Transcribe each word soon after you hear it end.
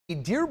A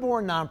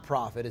Dearborn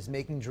nonprofit is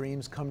making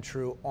dreams come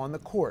true on the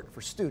court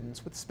for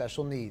students with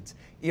special needs.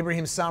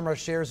 Ibrahim Samra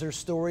shares her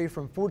story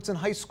from Fortson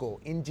High School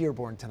in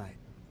Dearborn tonight.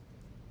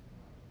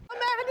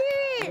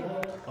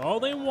 All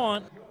they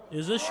want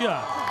is a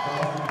shot.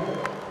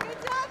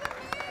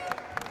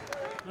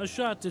 A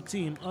shot to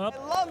team up.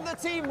 I love the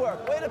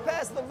teamwork. Way to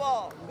pass the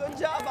ball. Good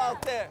job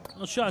out there.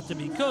 A shot to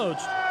be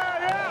coached.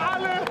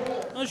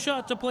 A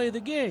shot to play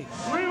the game.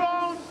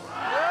 Rebound.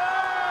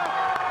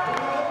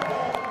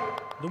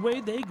 The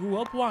way they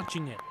grew up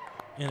watching it,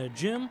 in a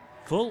gym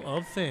full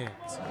of fans.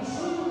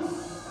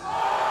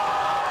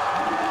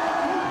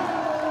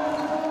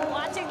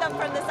 Watching them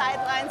from the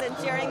sidelines and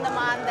cheering them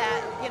on,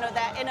 that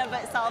in of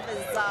itself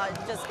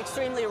is just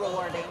extremely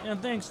rewarding.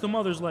 And thanks to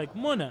mothers like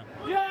Muna,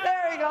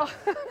 There you go.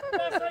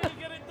 that's how you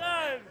get it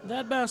done.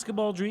 That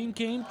basketball dream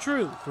came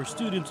true for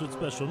students with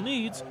special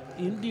needs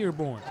in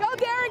Dearborn. Go,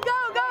 Derek,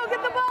 go,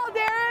 get the ball,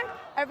 Derek.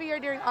 Every year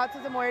during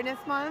Autism Awareness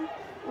Month,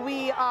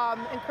 we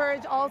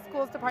encourage all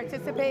schools to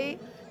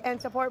participate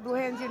and support Blue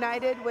Hands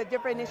United with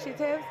different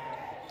initiatives.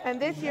 And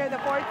this year, the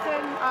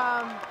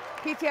Fortson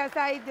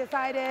PTSI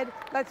decided,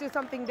 let's do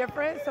something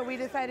different, so we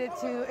decided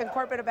to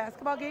incorporate a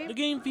basketball game. The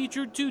game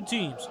featured two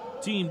teams,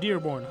 Team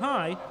Dearborn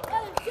High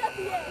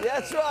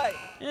That's right.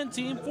 and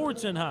Team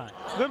Fortson High.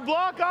 Good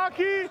block,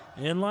 Aki.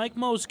 And like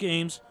most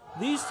games,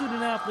 these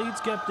student athletes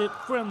kept it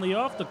friendly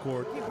off the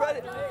court, Keep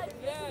ready.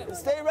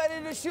 Stay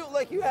ready to shoot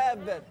like you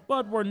have been.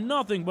 but were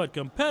nothing but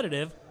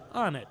competitive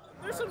on it.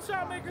 There's some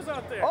shot makers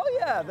out there. Oh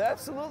yeah,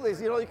 absolutely.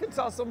 You know, you can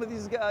tell some of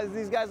these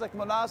guys like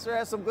Manasser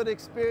has some good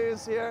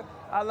experience here.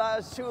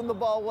 Allah's shooting the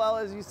ball well,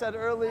 as you said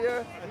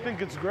earlier. I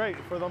think it's great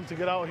for them to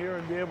get out here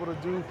and be able to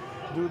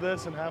do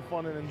this and have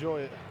fun and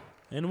enjoy it.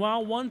 And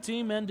while one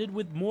team ended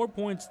with more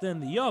points than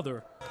the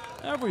other,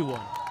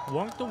 everyone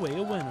walked away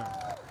a winner.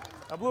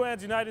 Blue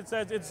Hands United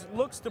says it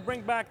looks to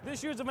bring back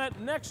this year's event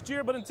next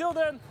year, but until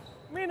then,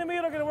 me and Amit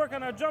are going to work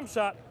on our jump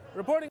shot.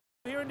 Reporting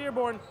here in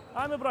Dearborn,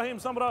 I'm Ibrahim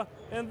Samra,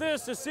 and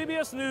this is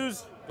CBS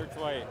News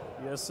Detroit.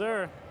 Yes,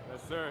 sir.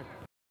 Yes, sir.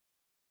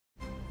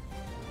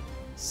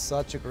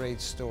 Such a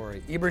great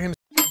story. Ibrahim